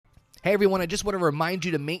Hey everyone, I just want to remind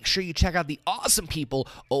you to make sure you check out the awesome people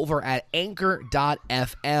over at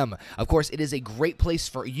Anchor.fm. Of course, it is a great place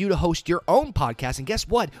for you to host your own podcast, and guess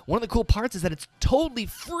what? One of the cool parts is that it's totally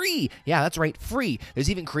free. Yeah, that's right, free. There's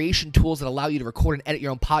even creation tools that allow you to record and edit your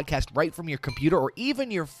own podcast right from your computer or even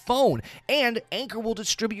your phone, and Anchor will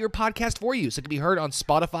distribute your podcast for you, so it can be heard on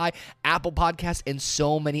Spotify, Apple Podcasts, and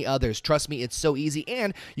so many others. Trust me, it's so easy,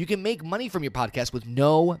 and you can make money from your podcast with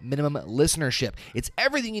no minimum listenership. It's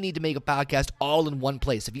everything you need to make a podcast all in one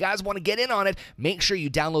place. If you guys want to get in on it, make sure you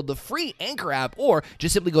download the free Anchor app or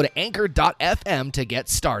just simply go to Anchor.fm to get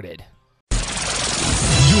started.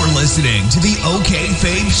 You're listening to the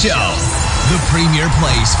Okayfabe Show, the premier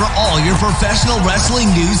place for all your professional wrestling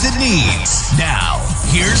news and needs. Now,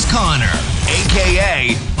 here's Connor,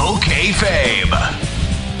 a.k.a. Okayfabe.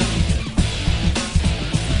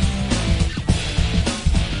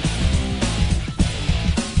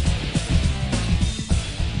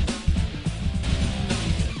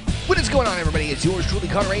 What is going on, everybody? It's yours truly,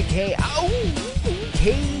 Connor, a.k.a.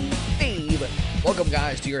 Okayfabe. Welcome,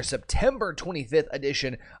 guys, to your September 25th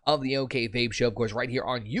edition of the Okayfabe Show. Of course, right here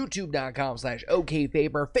on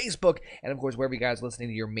YouTube.com/Okayfaber, Facebook, and of course, wherever you guys are listening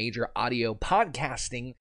to your major audio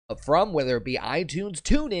podcasting from, whether it be iTunes,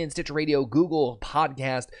 TuneIn, Stitcher Radio, Google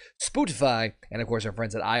Podcast, Spotify, and of course our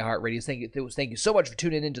friends at iHeartRadio. Thank you so much for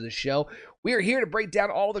tuning into the show. We are here to break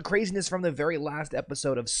down all the craziness from the very last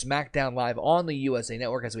episode of Smackdown Live on the USA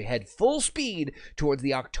Network as we head full speed towards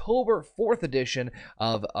the October 4th edition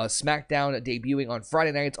of Smackdown, debuting on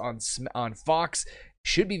Friday nights on Fox.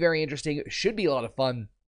 Should be very interesting. Should be a lot of fun.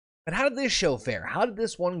 But how did this show fare? How did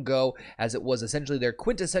this one go, as it was essentially their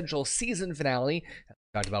quintessential season finale?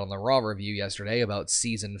 Talked about on the Raw review yesterday about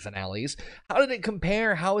season finales. How did it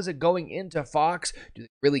compare? How is it going into Fox? Do they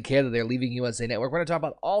really care that they're leaving USA Network? We're going to talk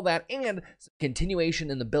about all that and some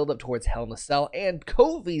continuation in the build-up towards Hell in a Cell and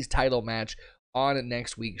Kofi's title match on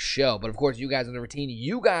next week's show. But of course, you guys are the routine.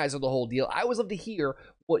 You guys are the whole deal. I always love to hear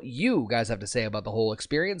what you guys have to say about the whole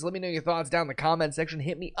experience. Let me know your thoughts down in the comment section.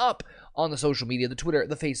 Hit me up on the social media, the Twitter,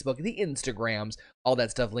 the Facebook, the Instagrams, all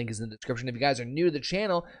that stuff. Link is in the description. If you guys are new to the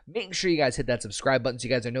channel, make sure you guys hit that subscribe button so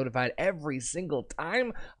you guys are notified every single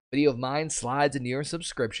time a video of mine slides into your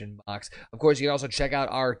subscription box. Of course, you can also check out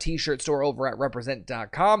our t-shirt store over at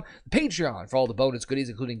represent.com, the Patreon for all the bonus goodies,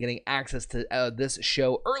 including getting access to this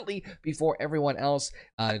show early before everyone else.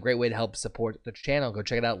 A great way to help support the channel. Go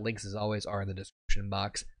check it out. Links, as always, are in the description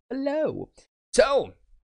box below. So,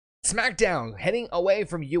 SmackDown heading away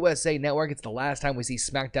from USA Network. It's the last time we see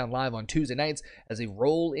SmackDown Live on Tuesday nights as they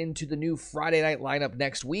roll into the new Friday night lineup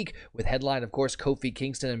next week with headline, of course, Kofi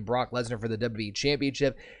Kingston and Brock Lesnar for the WWE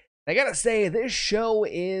Championship. I gotta say, this show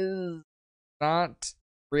is not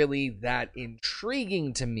really that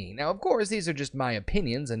intriguing to me. Now, of course, these are just my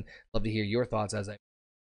opinions, and love to hear your thoughts as I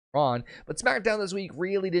on, but SmackDown this week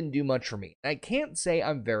really didn't do much for me. I can't say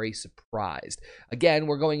I'm very surprised. Again,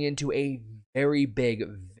 we're going into a very big,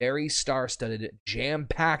 very star-studded,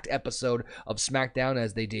 jam-packed episode of SmackDown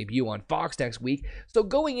as they debut on Fox next week. So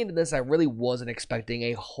going into this, I really wasn't expecting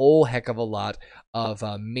a whole heck of a lot of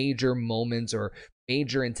major moments or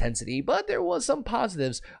major intensity, but there was some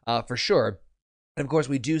positives for sure. And of course,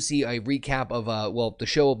 we do see a recap of, the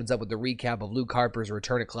show opens up with the recap of Luke Harper's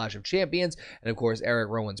return at Clash of Champions, and of course, Eric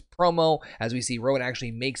Rowan's promo, as we see Rowan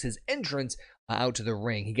actually makes his entrance out to the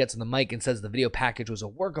ring. He gets on the mic and says the video package was a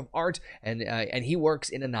work of art, and he works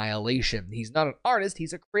in Annihilation. He's not an artist,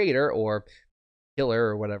 he's a creator, or killer,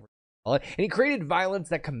 or whatever. And he created violence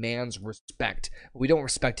that commands respect. We don't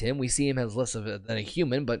respect him. We see him as less of than a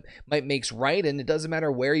human, but might makes right, and it doesn't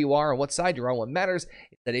matter where you are or what side you're on. What matters is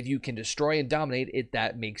that if you can destroy and dominate it,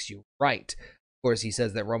 that makes you right. Of course, he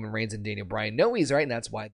says that Roman Reigns and Daniel Bryan know he's right, and that's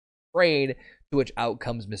why they're afraid, to which out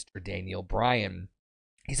comes Mr. Daniel Bryan.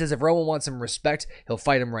 He says if Roman wants some respect, he'll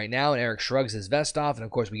fight him right now, and Eric shrugs his vest off, and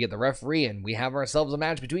of course we get the referee, and we have ourselves a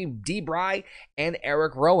match between D-Bry and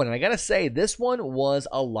Eric Rowan, and I gotta say, this one was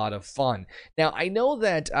a lot of fun. Now, I know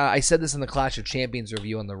that I said this in the Clash of Champions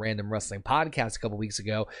review on the Random Wrestling podcast a couple weeks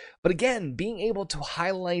ago, but again, being able to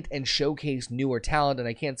highlight and showcase newer talent, and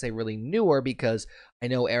I can't say really newer because I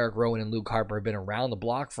know Eric Rowan and Luke Harper have been around the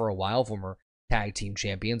block for a while, former tag team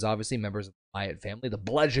champions, obviously members of the Wyatt family. The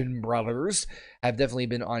Bludgeon Brothers have definitely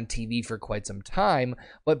been on TV for quite some time,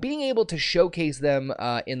 but being able to showcase them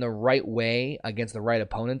in the right way against the right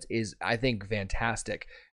opponents is, I think, fantastic.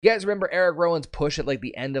 You guys remember Eric Rowan's push at like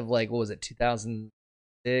the end of what was it,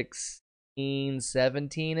 2016,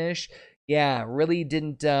 17-ish? Yeah, really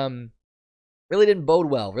didn't bode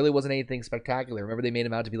well. Really wasn't anything spectacular. Remember they made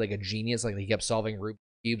him out to be like a genius, like he kept solving Rubik's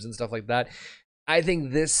cubes and stuff like that. I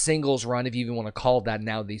think this singles run, if you even want to call it that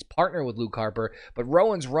now, that he's partnered with Luke Harper, but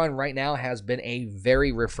Rowan's run right now has been a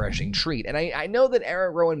very refreshing treat. And I know that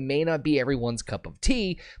Eric Rowan may not be everyone's cup of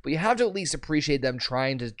tea, but you have to at least appreciate them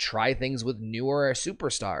trying to try things with newer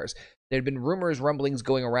superstars. There had been rumors, rumblings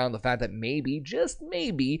going around the fact that maybe, just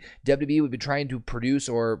maybe, WWE would be trying to produce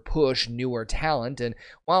or push newer talent. And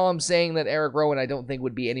while I'm saying that Eric Rowan I don't think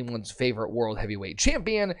would be anyone's favorite world heavyweight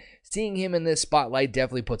champion, seeing him in this spotlight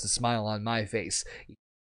definitely puts a smile on my face.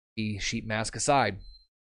 The sheep mask aside.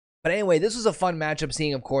 But anyway, this was a fun matchup,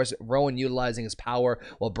 seeing, of course, Rowan utilizing his power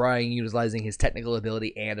while Bryan utilizing his technical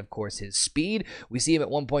ability and, of course, his speed. We see him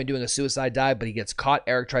at one point doing a suicide dive, but he gets caught.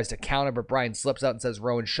 Eric tries to counter, but Bryan slips out and says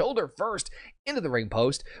Rowan shoulder first into the ring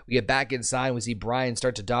post. We get back inside. We see Bryan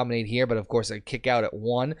start to dominate here, but, of course, a kick out at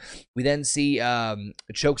 1. We then see a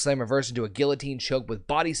choke slam reverse into a guillotine choke with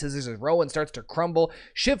body scissors as Rowan starts to crumble,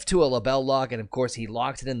 shift to a label lock, and, of course, he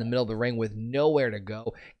locks it in the middle of the ring with nowhere to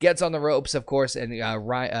go. Gets on the ropes, of course, and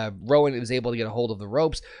Rowan was able to get a hold of the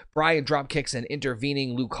ropes. Bryan drop kicks an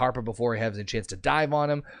intervening Luke Harper before he has a chance to dive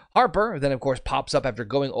on him. Harper then, of course, pops up after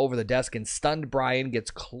going over the desk and stunned Bryan,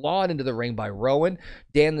 gets clawed into the ring by Rowan.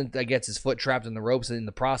 Dan then gets his foot trapped in the ropes in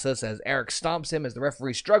the process as Eric stomps him as the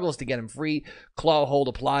referee struggles to get him free. Claw hold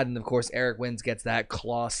applied, and of course, Eric wins, gets that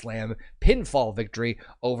claw slam pinfall victory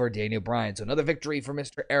over Daniel Bryan. So another victory for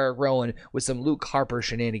Mr. Eric Rowan with some Luke Harper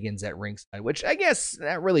shenanigans at ringside, which I guess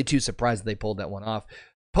not really too surprised that they pulled that one off.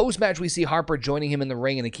 Post-match, we see Harper joining him in the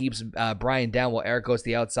ring, and it keeps Bryan down while Eric goes to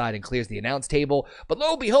the outside and clears the announce table. But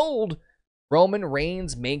lo and behold, Roman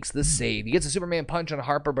Reigns makes the save. He gets a Superman punch on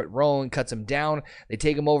Harper, but Rowan cuts him down. They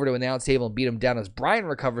take him over to an announce table and beat him down as Bryan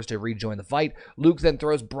recovers to rejoin the fight. Luke then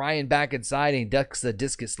throws Bryan back inside, and he ducks the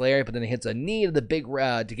discus lariat, but then he hits a knee to the big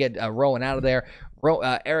to get Rowan out of there.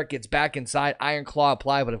 Eric gets back inside, Iron Claw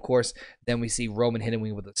applied, but of course, then we see Roman hit him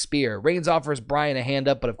with a spear. Reigns offers Bryan a hand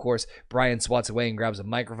up, but of course, Bryan swats away and grabs a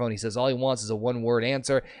microphone. He says all he wants is a one-word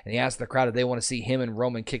answer, and he asks the crowd if they want to see him and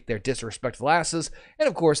Roman kick their disrespectful asses, and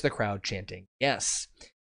of course, the crowd chanting yes.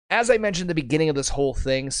 As I mentioned at the beginning of this whole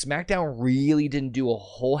thing, SmackDown really didn't do a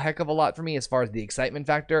whole heck of a lot for me as far as the excitement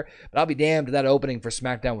factor, but I'll be damned that opening for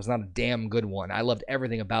SmackDown was not a damn good one. I loved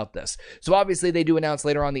everything about this. So obviously they do announce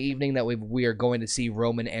later on in the evening that we are going to see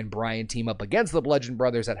Roman and Bryan team up against the Bludgeon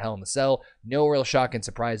Brothers at Hell in a Cell. No real shock and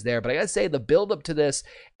surprise there, but I gotta say the build up to this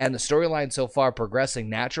and the storyline so far progressing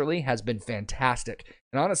naturally has been fantastic.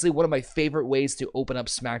 And honestly, one of my favorite ways to open up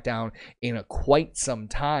SmackDown in quite some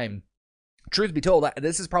time. Truth be told,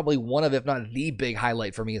 this is probably one of, if not the big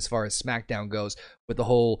highlight for me as far as SmackDown goes, with the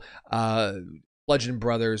whole Bludgeon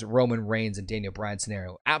Brothers, Roman Reigns, and Daniel Bryan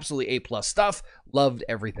scenario. Absolutely A+ stuff. Loved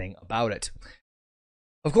everything about it.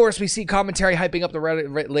 Of course, we see commentary hyping up the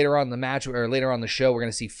later on in the match, or later on the show. We're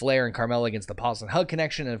going to see Flair and Carmella against the Paulson Hug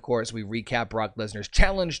connection. And of course, we recap Brock Lesnar's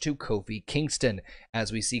challenge to Kofi Kingston.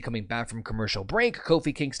 As we see coming back from commercial break,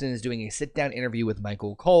 Kofi Kingston is doing a sit-down interview with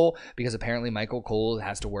Michael Cole because apparently Michael Cole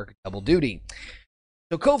has to work double duty.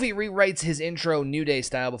 So Kofi rewrites his intro New Day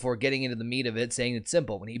style before getting into the meat of it, saying it's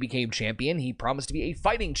simple. When he became champion, he promised to be a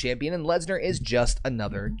fighting champion, and Lesnar is just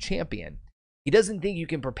another champion. He doesn't think you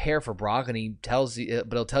can prepare for Brock, and but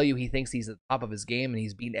he'll tell you he thinks he's at the top of his game, and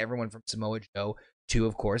he's beaten everyone from Samoa Joe to,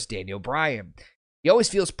 of course, Daniel Bryan. He always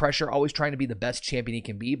feels pressure, always trying to be the best champion he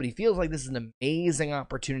can be, but he feels like this is an amazing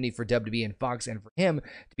opportunity for WWE and Fox and for him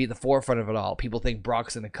to be at the forefront of it all. People think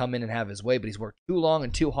Brock's going to come in and have his way, but he's worked too long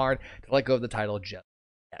and too hard to let go of the title just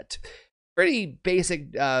yet. Pretty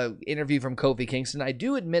basic interview from Kofi Kingston. I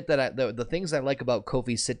do admit that the things I like about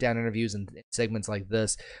Kofi's sit-down interviews and segments like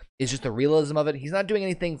this is just the realism of it. He's not doing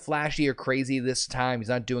anything flashy or crazy this time. He's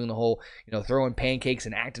not doing the whole, throwing pancakes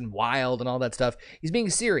and acting wild and all that stuff. He's being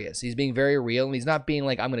serious. He's being very real, and he's not being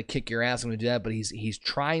like, I'm going to kick your ass, I'm going to do that, but he's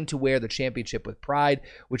trying to wear the championship with pride,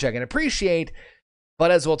 which I can appreciate.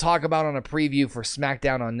 But as we'll talk about on a preview for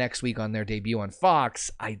SmackDown on next week on their debut on Fox,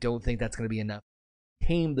 I don't think that's going to be enough to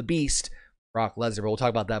tame the beast, Brock Lesnar, but we'll talk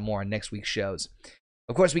about that more on next week's shows.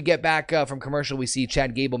 Of course, we get back from commercial. We see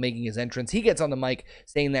Chad Gable making his entrance. He gets on the mic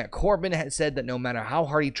saying that Corbin had said that no matter how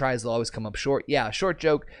hard he tries, they'll always come up short. Yeah, short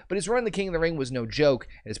joke, but his run the King of the Ring was no joke,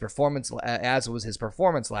 and his performance, as was his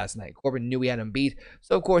performance last night. Corbin knew he had him beat,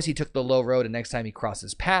 so of course he took the low road, and next time he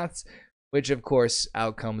crosses paths, which of course,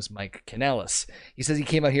 out comes Mike Kanellis. He says he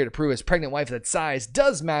came out here to prove his pregnant wife that size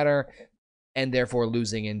does matter, and therefore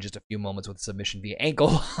losing in just a few moments with submission via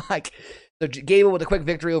ankle lock. So Gable with a quick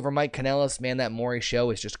victory over Mike Kanellis. Man, that Maury show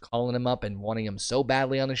is just calling him up and wanting him so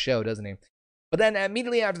badly on the show, doesn't he? But then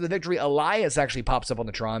immediately after the victory, Elias actually pops up on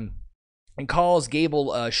the Tron. and calls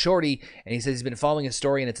Gable Shorty, and he says he's been following his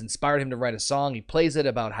story and it's inspired him to write a song. He plays it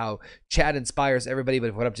about how Chad inspires everybody, but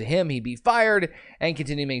if it went up to him, he'd be fired, and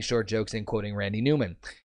continue making short jokes and quoting Randy Newman.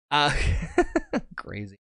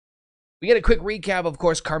 Crazy. We get a quick recap, of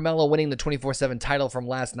course, Carmella winning the 24/7 title from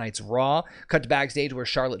last night's Raw. Cut to backstage where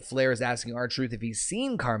Charlotte Flair is asking R-Truth if he's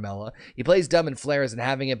seen Carmella. He plays dumb and Flair isn't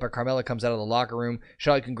having it, but Carmella comes out of the locker room.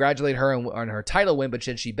 Charlotte congratulated her on her title win, but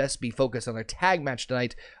said she best be focused on their tag match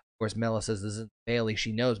tonight. Of course, Mella says this isn't Bayley.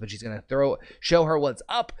 She knows, but she's going to show her what's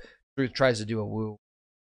up. Truth tries to do a woo.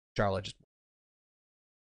 Charlotte just...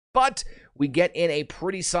 But we get in a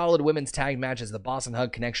pretty solid women's tag match as the Boston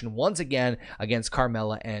Hug Connection once again against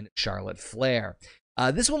Carmella and Charlotte Flair.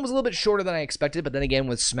 This one was a little bit shorter than I expected, but then again,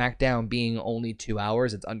 with SmackDown being only 2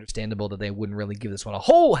 hours, it's understandable that they wouldn't really give this one a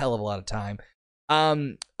whole hell of a lot of time.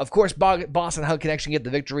 Of course, Boston Hug Connection get the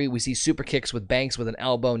victory. We see super kicks with Banks with an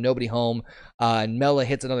elbow, nobody home. And Mella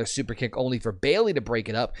hits another super kick only for Bayley to break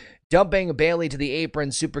it up. Dumping Bayley to the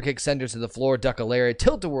apron, super kick sends her to the floor, duck a lariat,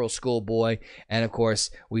 tilt-a-whirl schoolboy. And of course,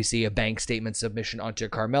 we see a Banks statement submission onto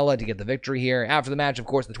Carmella to get the victory here. After the match, of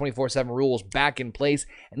course, the 24/7 rules back in place.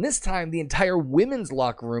 And this time, the entire women's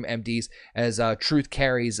locker room empties as Truth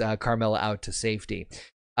carries Carmella out to safety.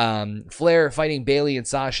 Flair fighting Bayley and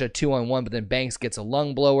Sasha 2-on-1, but then Banks gets a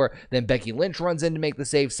lung blower. Then Becky Lynch runs in to make the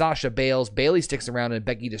save. Sasha bails. Bayley sticks around and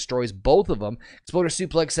Becky destroys both of them. Exploder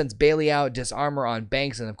suplex sends Bayley out, disarmor on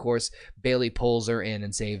Banks, and of course Bayley pulls her in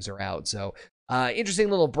and saves her out. So interesting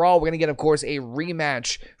little brawl. We're going to get, of course, a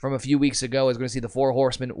rematch from a few weeks ago as we're going to see the four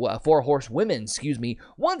horsewomen,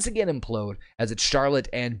 once again implode as it's Charlotte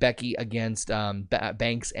and Becky against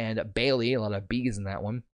Banks and Bayley. A lot of B's in that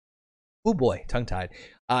one. Oh boy, tongue-tied.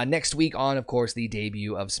 Next week on, of course, the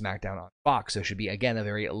debut of SmackDown on Fox. So it should be, again, a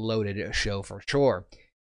very loaded show for sure.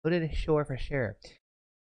 Loaded show for sure.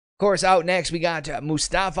 Of course, out next, we got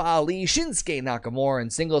Mustafa Ali, Shinsuke Nakamura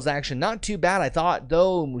in singles action. Not too bad. I thought,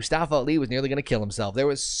 though, Mustafa Ali was nearly going to kill himself. There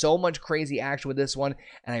was so much crazy action with this one,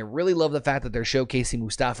 and I really love the fact that they're showcasing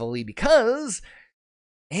Mustafa Ali because...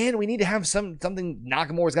 And we need to have something.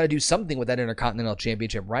 Nakamura's got to do something with that Intercontinental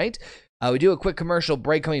Championship, right? We do a quick commercial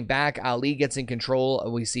break. Coming back, Ali gets in control.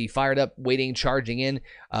 We see Fired Up waiting, charging in.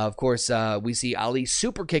 Of course, we see Ali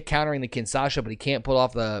super kick countering the Kinshasa, but he can't put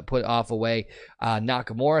off away.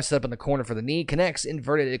 Nakamura set up in the corner for the knee, connects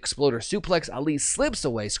inverted exploder suplex. Ali slips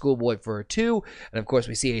away, schoolboy for a 2. And of course,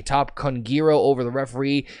 we see a top Kongiro over the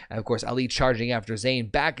referee. And of course, Ali charging after Zayn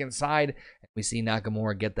back inside. We see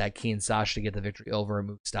Nakamura get that Kinshasa to get the victory over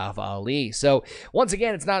Mustafa Ali. So once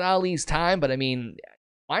again, it's not Ali's time, but I mean,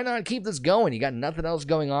 why not keep this going? You got nothing else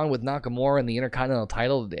going on with Nakamura and the Intercontinental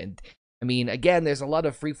title. And I mean, again, there's a lot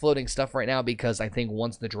of free-floating stuff right now because I think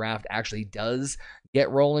once the draft actually does get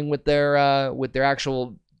rolling with their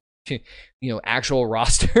actual, actual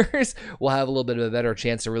rosters, we'll have a little bit of a better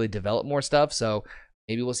chance to really develop more stuff. So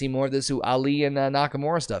maybe we'll see more of this Ali and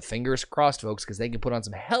Nakamura stuff. Fingers crossed, folks, because they can put on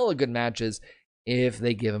some hella good matches if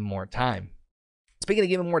they give them more time. Speaking of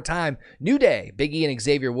giving more time, New Day, Big E and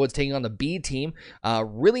Xavier Woods taking on the B team.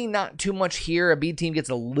 Really not too much here. A B team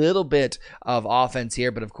gets a little bit of offense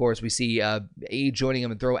here, but of course we see E joining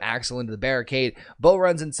him and throw Axel into the barricade. Bo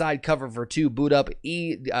runs inside, cover for 2, boot up.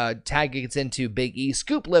 E tag gets into Big E,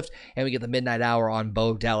 scoop lift, and we get the midnight hour on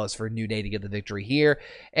Bo Dallas for New Day to get the victory here.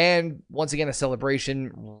 And once again, a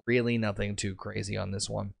celebration. Really nothing too crazy on this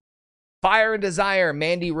one. Fire and Desire,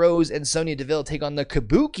 Mandy Rose and Sonya Deville take on the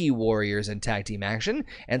Kabuki Warriors in tag team action.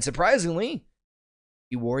 And surprisingly,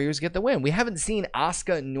 the Warriors get the win. We haven't seen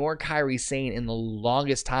Asuka nor Kairi Sane in the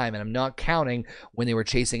longest time, and I'm not counting when they were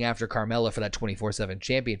chasing after Carmella for that 24/7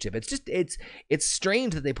 championship. It's just, it's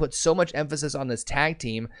strange that they put so much emphasis on this tag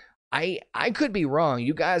team. I could be wrong.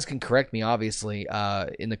 You guys can correct me, obviously,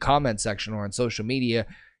 in the comment section or on social media.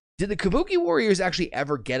 Did the Kabuki Warriors actually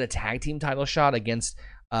ever get a tag team title shot against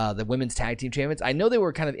the women's tag team champions? I know they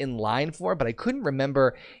were kind of in line for it, but I couldn't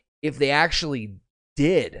remember if they actually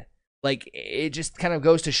did. Like, it just kind of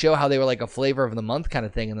goes to show how they were like a flavor of the month kind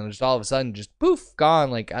of thing, and then just all of a sudden, just poof,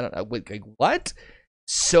 gone. Like, I don't know, like what?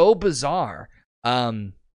 So bizarre.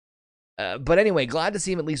 But anyway, glad to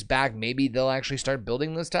see him at least back. Maybe they'll actually start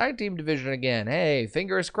building this tag team division again. Hey,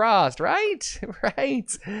 fingers crossed, right?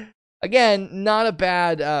 Right. Again, not a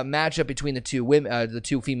bad matchup between the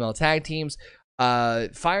two female tag teams.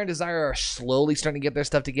 Fire and Desire are slowly starting to get their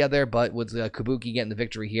stuff together, but with Kabuki getting the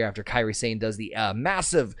victory here after Kairi Sane does the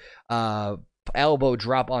massive elbow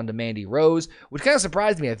drop onto Mandy Rose, which kind of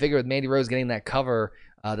surprised me. I figured with Mandy Rose getting that cover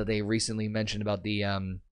that they recently mentioned about the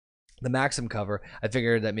Maxim cover, I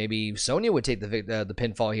figured that maybe Sonya would take the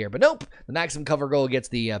pinfall here, but nope. The Maxim cover girl gets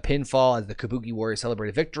the pinfall as the Kabuki Warriors celebrate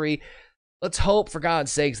a victory. let's hope, for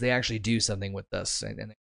God's sakes, they actually do something with this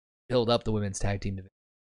and build up the women's tag team division.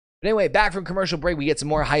 But anyway, back from commercial break, we get some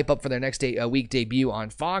more hype up for their next week debut on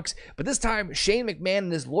Fox. But this time, Shane McMahon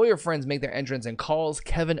and his lawyer friends make their entrance and calls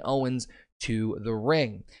Kevin Owens to the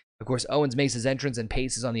ring. Of course, Owens makes his entrance and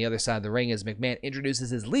paces on the other side of the ring as McMahon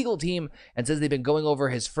introduces his legal team and says they've been going over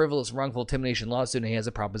his frivolous wrongful termination lawsuit and he has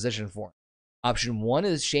a proposition for him. Option 1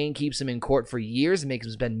 is Shane keeps him in court for years and makes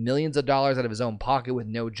him spend millions of dollars out of his own pocket with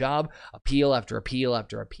no job, appeal after appeal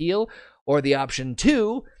after appeal. Or the option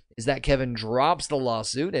 2 is that Kevin drops the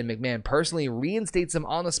lawsuit and McMahon personally reinstates him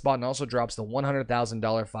on the spot and also drops the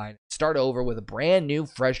 $100,000 fine. Start over with a brand new,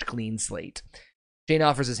 fresh, clean slate. Shane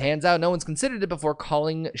offers his hands out. No one's considered it before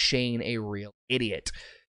calling Shane a real idiot.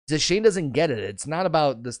 He says Shane doesn't get it. It's not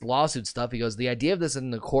about this lawsuit stuff. He goes, the idea of this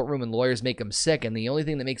in the courtroom and lawyers make him sick, and the only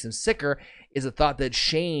thing that makes him sicker is the thought that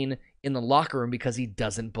Shane in the locker room because he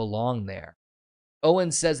doesn't belong there.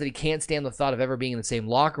 Owens says that he can't stand the thought of ever being in the same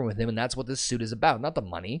locker room with him, and that's what this suit is about, not the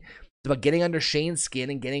money. It's about getting under Shane's skin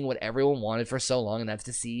and getting what everyone wanted for so long, and that's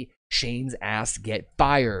to see Shane's ass get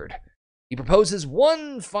fired. He proposes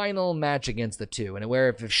one final match against the two, and where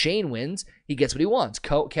if Shane wins, he gets what he wants.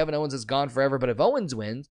 Kevin Owens is gone forever, but if Owens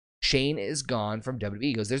wins, Shane is gone from WWE.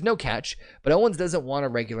 He goes, there's no catch, but Owens doesn't want a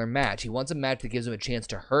regular match. He wants a match that gives him a chance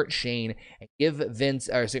to hurt Shane and give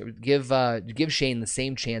Shane the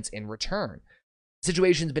same chance in return. The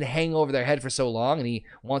situation's been hanging over their head for so long, and he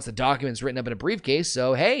wants the documents written up in a briefcase,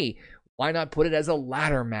 so hey, why not put it as a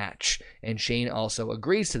ladder match? And Shane also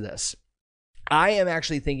agrees to this. I am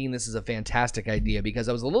actually thinking this is a fantastic idea because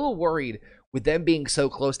I was a little worried with them being so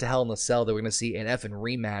close to Hell in a Cell that we're going to see an effing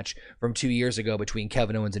rematch from 2 years ago between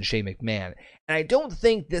Kevin Owens and Shane McMahon. And I don't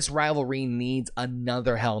think this rivalry needs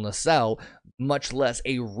another Hell in a Cell, much less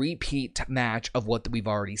a repeat match of what we've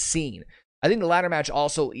already seen. I think the ladder match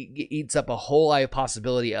also eats up a whole lot of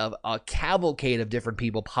possibility of a cavalcade of different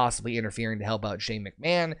people possibly interfering to help out Shane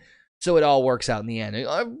McMahon. So it all works out in the end.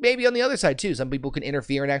 Maybe on the other side, too. Some people can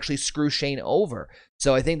interfere and actually screw Shane over.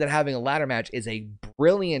 So I think that having a ladder match is a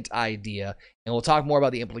brilliant idea. And we'll talk more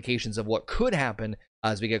about the implications of what could happen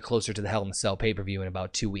as we get closer to the Hell in a Cell pay-per-view in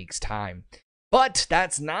about 2 weeks' time. But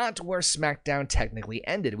that's not where SmackDown technically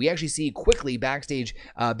ended. We actually see quickly backstage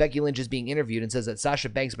Becky Lynch is being interviewed and says that Sasha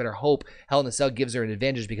Banks better hope Hell in a Cell gives her an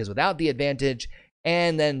advantage because without the advantage...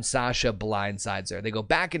 And then Sasha blindsides her. They go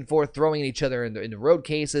back and forth, throwing at each other in the road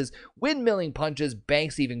cases, windmilling punches,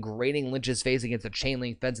 Banks even grating Lynch's face against a chain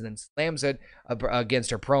link fence and then slams it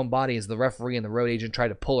against her prone body as the referee and the road agent try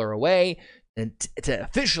to pull her away and to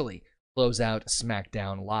officially close out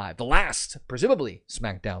SmackDown Live. The last, presumably,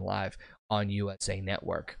 SmackDown Live on USA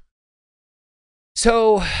Network.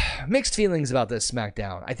 So, mixed feelings about this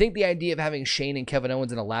SmackDown. I think the idea of having Shane and Kevin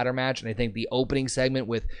Owens in a ladder match, and I think the opening segment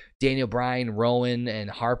with Daniel Bryan, Rowan, and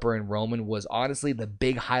Harper and Roman was honestly the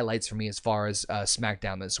big highlights for me as far as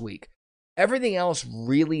SmackDown this week. Everything else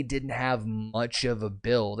really didn't have much of a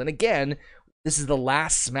build. And again, this is the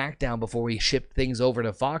last SmackDown before we ship things over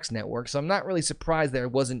to Fox Network, so I'm not really surprised there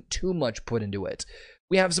wasn't too much put into it.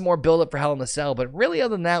 We have some more build-up for Hell in a Cell, but really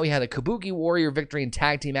other than that, we had a Kabuki Warrior victory in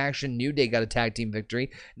tag team action. New Day got a tag team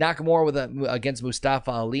victory. Nakamura against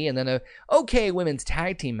Mustafa Ali, and then a okay women's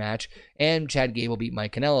tag team match. And Chad Gable beat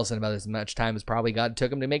Mike Kanellis in about as much time as probably God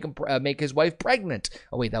took him to make his wife pregnant.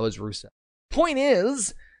 Oh wait, that was Rusev. Point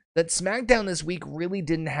is that SmackDown this week really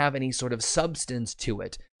didn't have any sort of substance to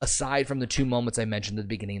it, aside from the two moments I mentioned at the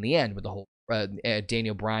beginning and the end with the whole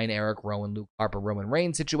Daniel Bryan, Eric Rowan, Luke Harper, Roman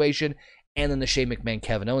Reigns situation. And then the Shane McMahon,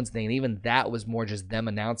 Kevin Owens thing. And even that was more just them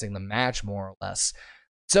announcing the match, more or less.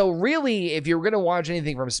 So really, if you're going to watch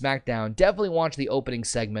anything from SmackDown, definitely watch the opening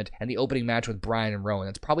segment and the opening match with Bryan and Rowan.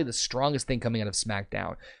 That's probably the strongest thing coming out of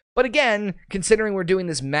SmackDown. But again, considering we're doing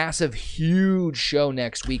this massive, huge show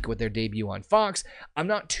next week with their debut on Fox, I'm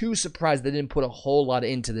not too surprised they didn't put a whole lot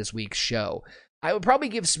into this week's show. I would probably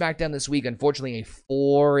give SmackDown this week, unfortunately, a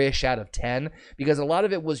 4-ish out of 10, because a lot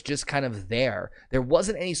of it was just kind of there. There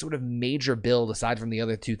wasn't any sort of major build aside from the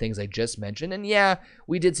other two things I just mentioned. And yeah,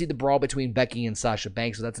 we did see the brawl between Becky and Sasha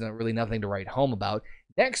Banks, so that's not really nothing to write home about.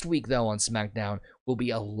 Next week, though, on SmackDown, will be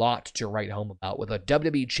a lot to write home about, with a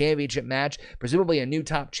WWE Championship match, presumably a new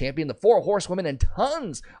top champion, the 4 Horsewomen, and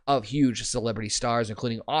tons of huge celebrity stars,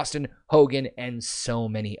 including Austin, Hogan, and so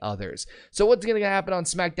many others. So what's going to happen on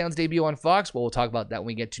SmackDown's debut on Fox? Well, we'll talk about that when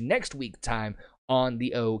we get to next week's time on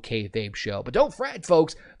the Okayfabe show. But don't fret,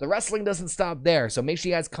 folks. The wrestling doesn't stop there. So make sure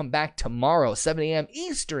you guys come back tomorrow, 7 a.m.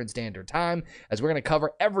 Eastern Standard Time, as we're going to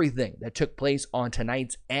cover everything that took place on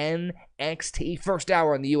tonight's NXT. First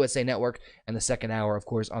hour on the USA Network, and the second hour, of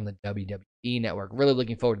course, on the WWE Network. Really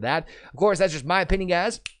looking forward to that. Of course, that's just my opinion,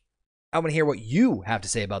 guys. I want to hear what you have to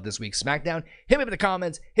say about this week's SmackDown. Hit me up in the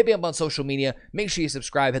comments. Hit me up on social media. Make sure you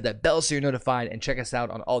subscribe, hit that bell so you're notified, and check us out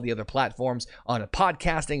on all the other platforms on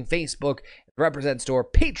podcasting, Facebook, Represent Store,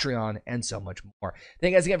 Patreon, and so much more.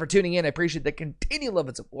 Thank you guys again for tuning in. I appreciate the continued love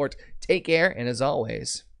and support. Take care, and as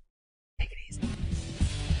always, take it easy.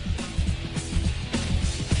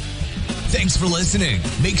 Thanks for listening.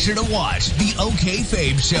 Make sure to watch The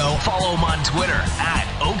Okayfabe Show. Follow him on Twitter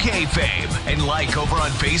 @Okayfabe and like over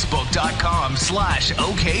on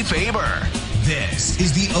Facebook.com/Okayfaber. This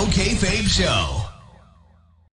is The Okayfabe Show.